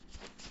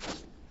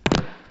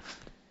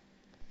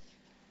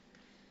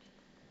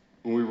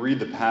read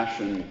the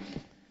Passion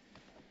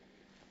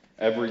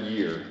every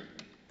year,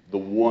 the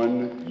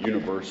one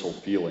universal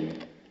feeling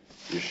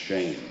is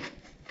shame.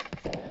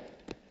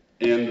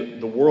 And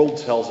the world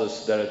tells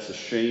us that it's a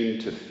shame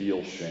to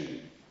feel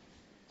shame.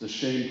 It's a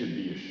shame to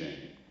be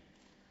ashamed.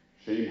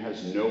 Shame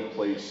has no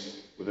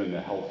place within the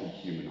healthy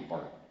human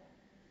heart.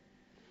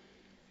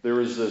 There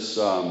was this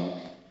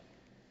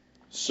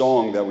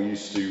song that we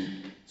used to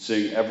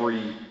sing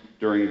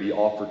during the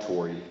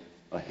offertory,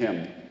 a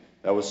hymn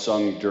that was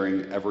sung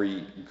during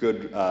every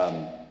good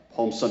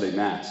Palm Sunday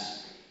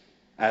Mass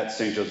at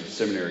St. Joseph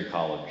Seminary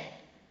College.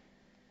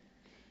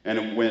 And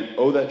it went,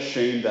 "Oh, that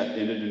shame that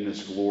ended in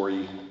his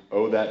glory,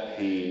 oh, that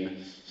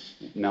pain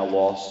now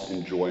lost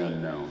in joy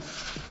unknown.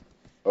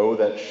 Oh,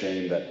 that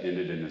shame that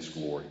ended in his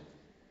glory."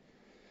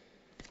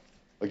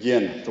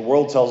 Again, the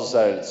world tells us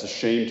that it's a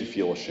shame to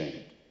feel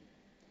ashamed.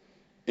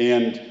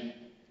 And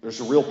there's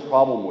a real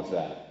problem with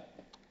that.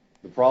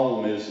 The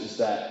problem is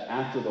that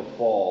after the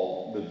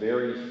fall, the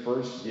very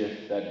first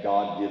gift that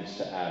God gives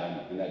to Adam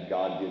and that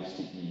God gives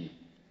to Eve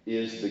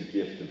is the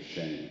gift of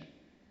shame.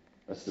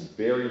 That's the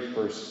very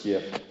first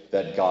gift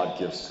that God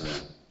gives to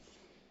them.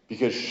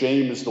 Because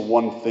shame is the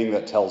one thing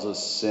that tells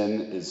us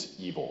sin is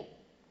evil.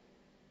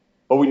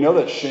 But we know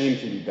that shame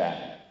can be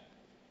bad,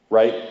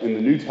 right? In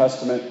the New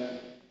Testament,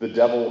 the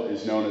devil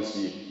is known as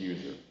the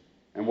accuser.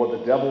 And what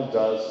the devil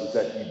does is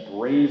that he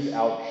brings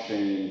out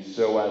shame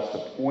so as to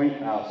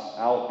point us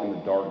out in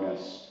the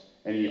darkness,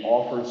 and he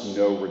offers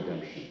no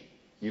redemption.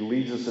 He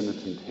leads us into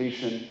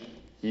temptation,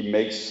 he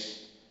makes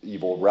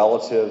evil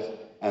relative,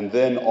 and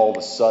then all of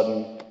a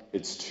sudden,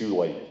 it's too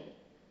late.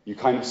 You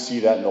kind of see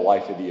that in the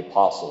life of the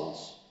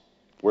apostles,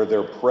 where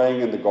they're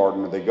praying in the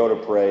garden, and they go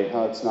to pray,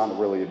 it's not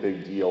really a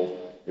big deal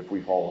if we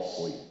fall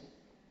asleep.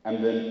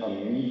 And then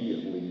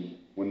immediately,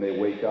 when they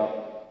wake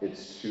up,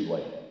 it's too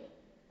late.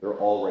 They're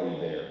already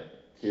there,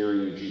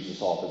 carrying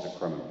Jesus off as a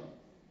criminal.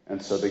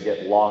 And so they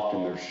get locked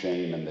in their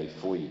shame and they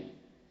flee.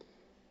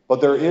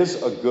 But there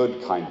is a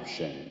good kind of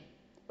shame.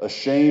 A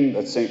shame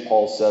that St.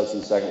 Paul says in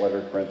the second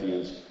letter to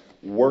Corinthians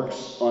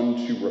works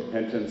unto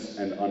repentance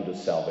and unto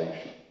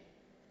salvation.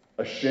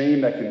 A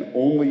shame that can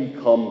only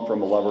come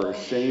from a lover, a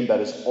shame that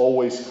is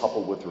always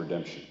coupled with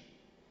redemption.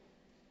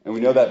 And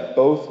we know that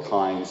both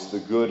kinds, the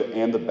good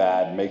and the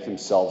bad, make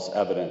themselves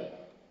evident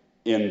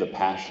in the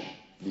Passion,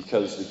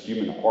 because the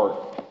human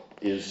heart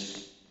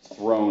is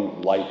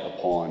thrown light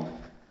upon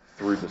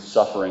through the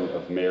suffering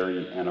of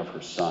Mary and of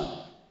her Son.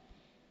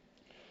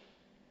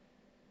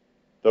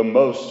 Though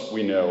most,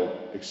 we know,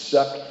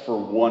 except for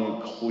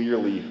one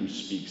clearly who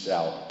speaks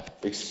out,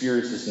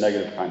 experience this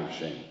negative kind of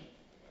shame.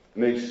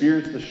 And they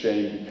experience the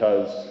shame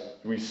because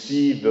we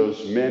see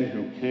those men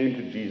who came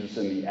to Jesus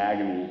in the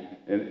agony,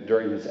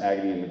 during his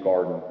agony in the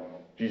garden.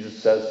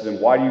 Jesus says to them,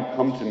 "Why do you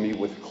come to me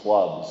with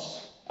clubs,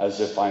 as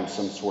if I'm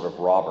some sort of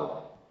robber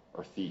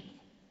or thief?"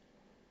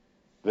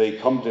 They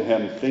come to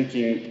him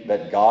thinking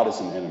that God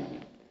is an enemy,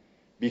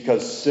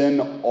 because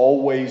sin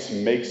always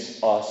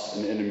makes us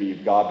an enemy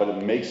of God, but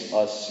it makes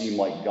us seem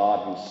like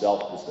God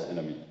himself is the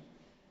enemy,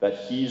 that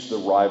he's the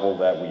rival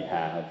that we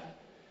have.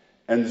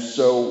 And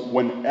so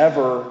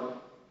whenever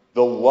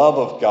the love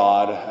of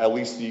God, at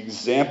least the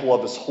example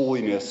of his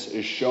holiness,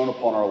 is shown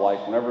upon our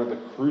life, whenever the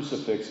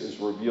crucifix is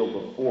revealed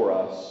before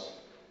us,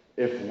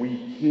 if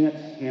we can't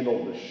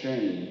handle the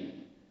shame,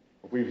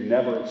 if we've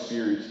never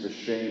experienced the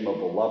shame of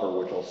the lover,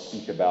 which I'll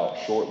speak about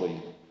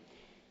shortly,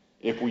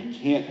 if we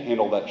can't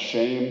handle that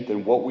shame,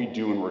 then what we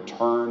do in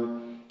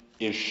return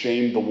is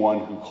shame the one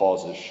who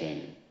causes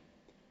shame.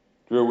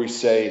 Where we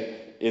say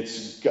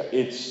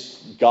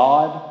it's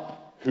God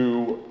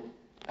who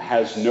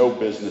has no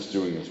business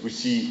doing this. We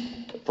see,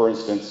 for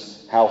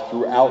instance, how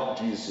throughout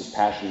Jesus'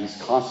 passion,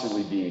 he's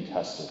constantly being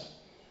tested.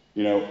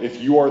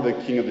 If you are the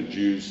King of the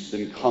Jews,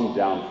 then come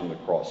down from the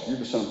cross. If you're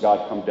the Son of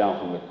God, come down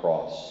from the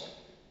cross.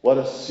 Let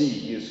us see,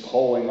 he is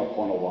calling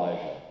upon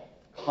Elijah.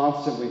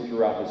 Constantly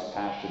throughout his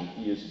passion,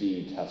 he is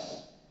being tested.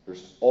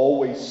 There's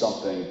always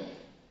something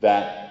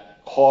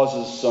that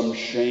causes some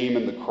shame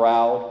in the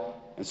crowd,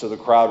 and so the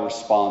crowd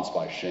responds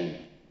by shame.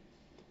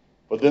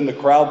 But then the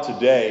crowd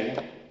today,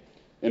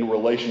 in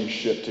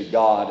relationship to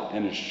God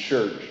and his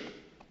church,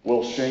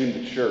 will shame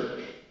the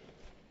church.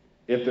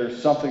 If there's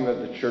something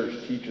that the church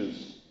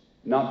teaches,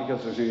 not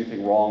because there's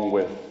anything wrong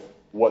with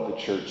what the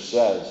church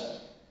says,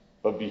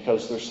 but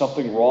because there's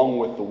something wrong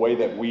with the way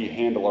that we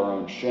handle our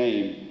own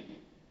shame,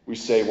 we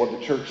say what the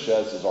church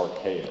says is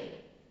archaic.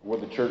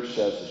 What the church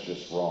says is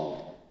just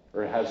wrong,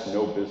 or it has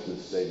no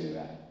business saying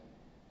that.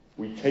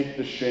 We take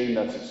the shame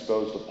that's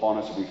exposed upon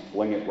us and we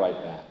fling it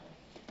right back.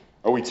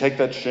 Or we take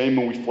that shame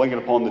and we fling it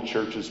upon the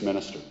church's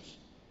ministers,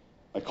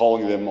 by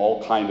calling them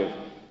all kind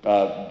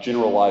of,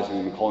 generalizing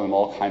them and calling them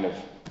all kind of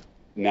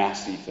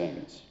nasty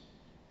things.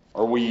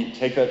 Or we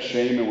take that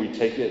shame and we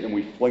take it and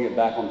we fling it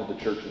back onto the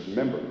church's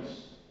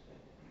members,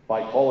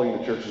 by calling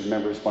the church's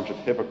members a bunch of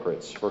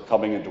hypocrites for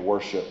coming into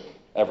worship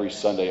every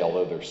Sunday,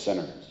 although they're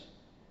sinners.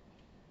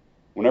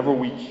 Whenever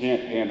we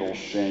can't handle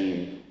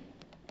shame,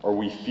 or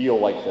we feel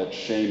like that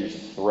shame is a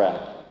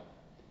threat,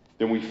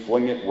 then we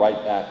fling it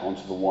right back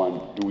onto the one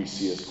who we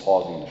see as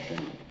causing the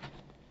shame.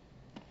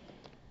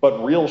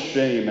 But real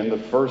shame, and the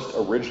first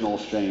original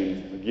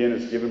shame, again,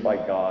 is given by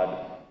God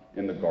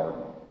in the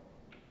garden.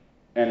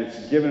 And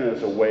it's given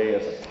as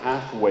a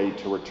pathway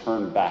to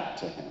return back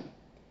to him.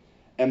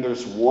 And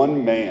there's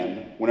one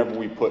man, whenever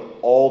we put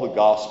all the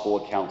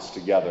gospel accounts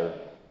together,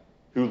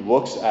 who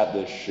looks at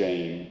this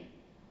shame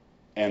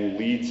and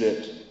leads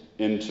it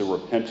into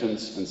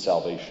repentance and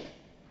salvation.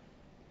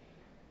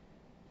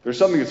 There's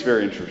something that's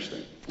very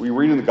interesting. We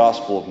read in the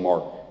Gospel of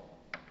Mark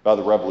about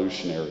the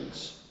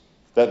revolutionaries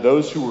that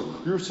those who were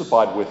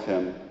crucified with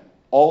him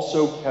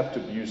also kept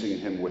abusing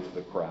him with the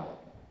crowd.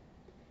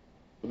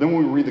 But then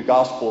when we read the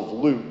Gospel of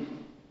Luke,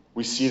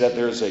 we see that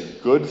there's a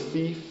good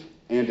thief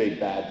and a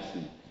bad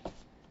thief.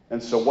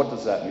 And so what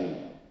does that mean?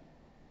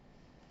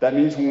 That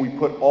means when we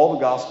put all the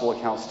gospel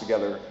accounts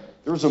together,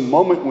 there's a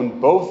moment when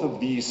both of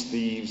these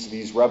thieves,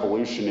 these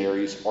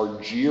revolutionaries,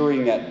 are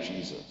jeering at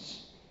Jesus.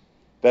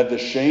 That the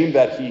shame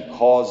that he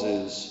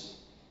causes,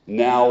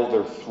 now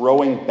they're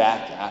throwing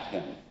back at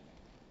him.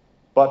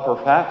 But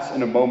perhaps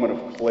in a moment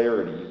of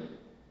clarity,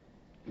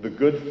 the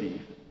good thief,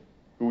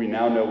 who we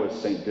now know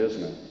as St.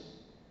 Dismas,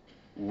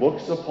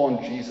 looks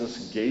upon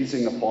Jesus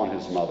gazing upon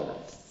his mother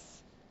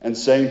and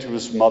saying to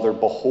his mother,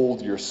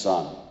 "Behold your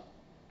son."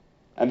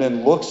 And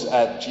then looks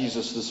at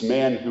Jesus, this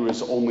man who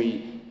is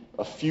only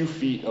a few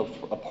feet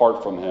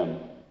apart from him,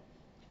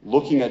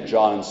 looking at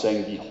John and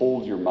saying,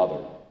 "Behold your mother."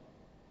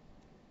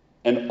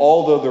 And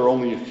although they're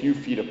only a few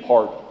feet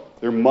apart,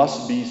 there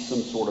must be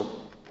some sort of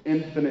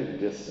infinite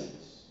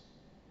distance,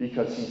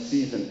 because he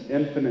sees an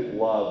infinite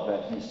love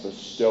that he's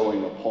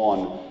bestowing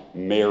upon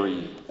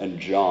Mary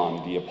and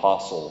John, the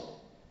apostle.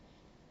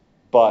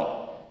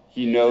 But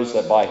he knows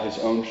that by his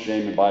own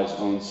shame and by his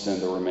own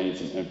sin, there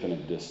remains an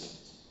infinite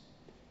distance.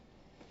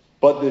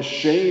 But this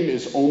shame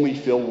is only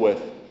good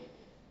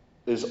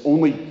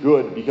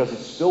because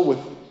it's filled with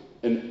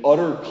an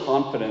utter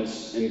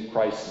confidence in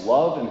Christ's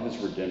love and his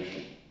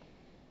redemption.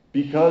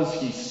 Because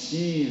he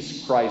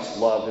sees Christ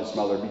love his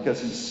mother,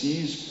 because he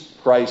sees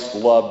Christ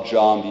love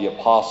John the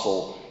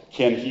apostle,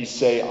 can he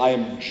say, "I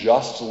am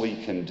justly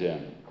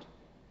condemned.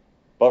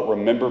 But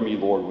remember me,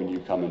 Lord, when you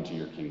come into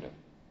your kingdom.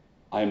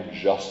 I am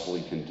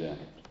justly condemned.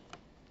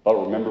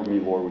 But remember me,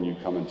 Lord, when you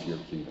come into your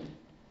kingdom."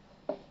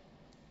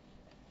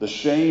 The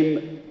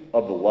shame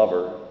of the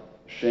lover,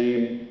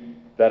 shame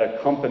that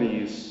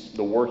accompanies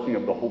the working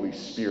of the Holy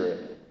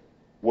Spirit,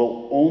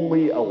 will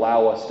only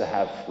allow us to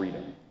have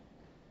freedom.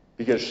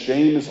 Because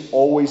shame is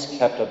always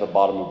kept at the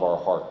bottom of our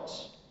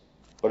hearts.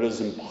 But it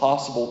is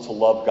impossible to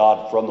love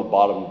God from the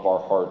bottom of our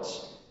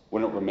hearts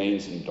when it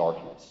remains in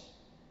darkness.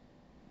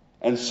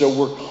 And so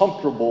we're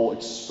comfortable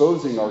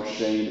exposing our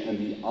shame in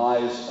the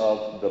eyes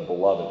of the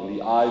beloved, in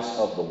the eyes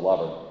of the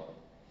lover,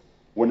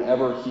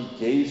 whenever he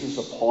gazes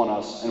upon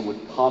us and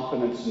with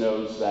confidence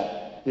knows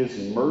that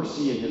his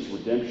mercy and his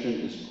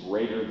redemption is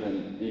greater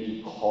than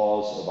any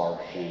cause of our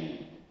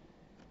shame.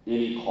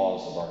 Any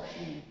cause of our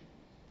shame.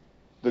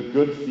 The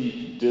good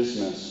thief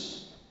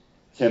Dismas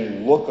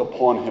can look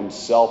upon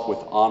himself with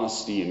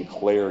honesty and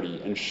clarity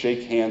and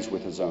shake hands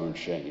with his own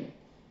shame,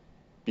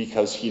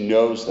 because he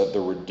knows that the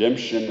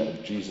redemption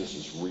of Jesus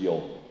is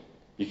real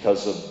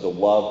because of the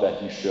love that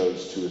he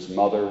shows to his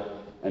mother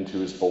and to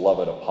his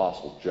beloved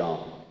apostle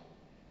John.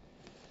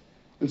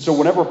 And so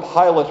whenever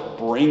Pilate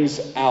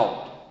brings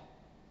out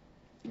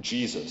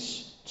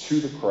Jesus to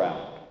the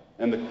crowd,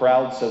 and the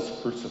crowd says,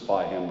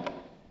 "Crucify him,"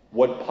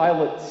 what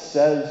Pilate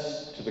says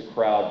to the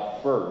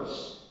crowd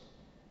first,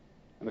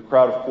 and the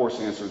crowd of course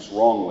answers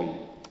wrongly,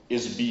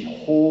 is,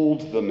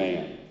 "Behold the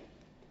man.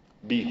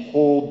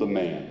 Behold the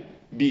man.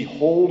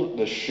 Behold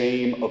the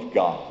shame of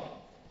God."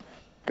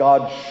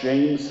 God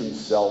shames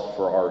himself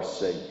for our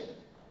sake,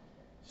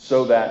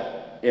 so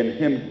that in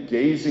him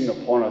gazing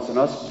upon us and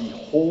us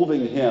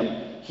beholding him,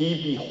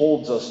 he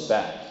beholds us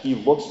back. He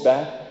looks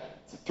back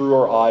through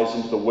our eyes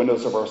into the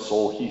windows of our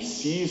soul. He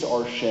sees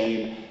our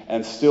shame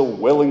and still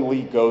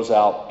willingly goes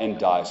out and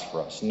dies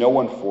for us. No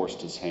one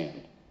forced his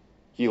hand.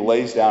 He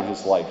lays down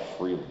his life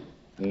freely.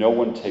 No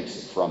one takes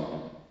it from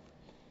him.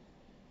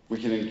 We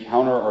can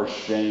encounter our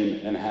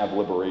shame and have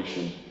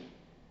liberation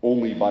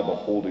only by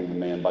beholding the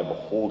man, by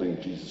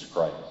beholding Jesus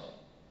Christ.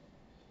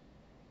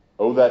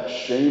 Oh, that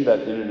shame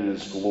that ended in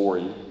his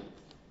glory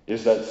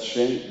is that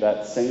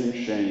same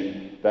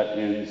shame that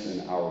ends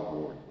in our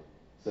glory.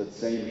 It's that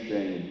same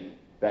shame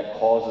that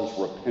causes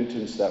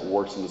repentance that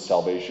works into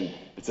salvation.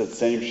 It's that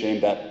same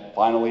shame that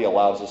finally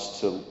allows us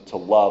to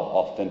love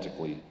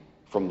authentically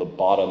from the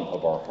bottom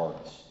of our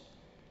hearts.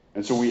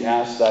 And so we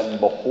ask that in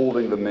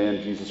beholding the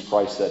man Jesus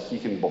Christ, that he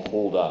can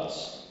behold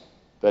us,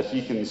 that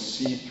he can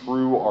see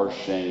through our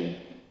shame,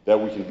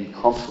 that we can be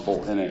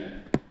comfortable in it,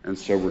 and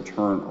so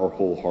return our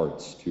whole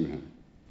hearts to him.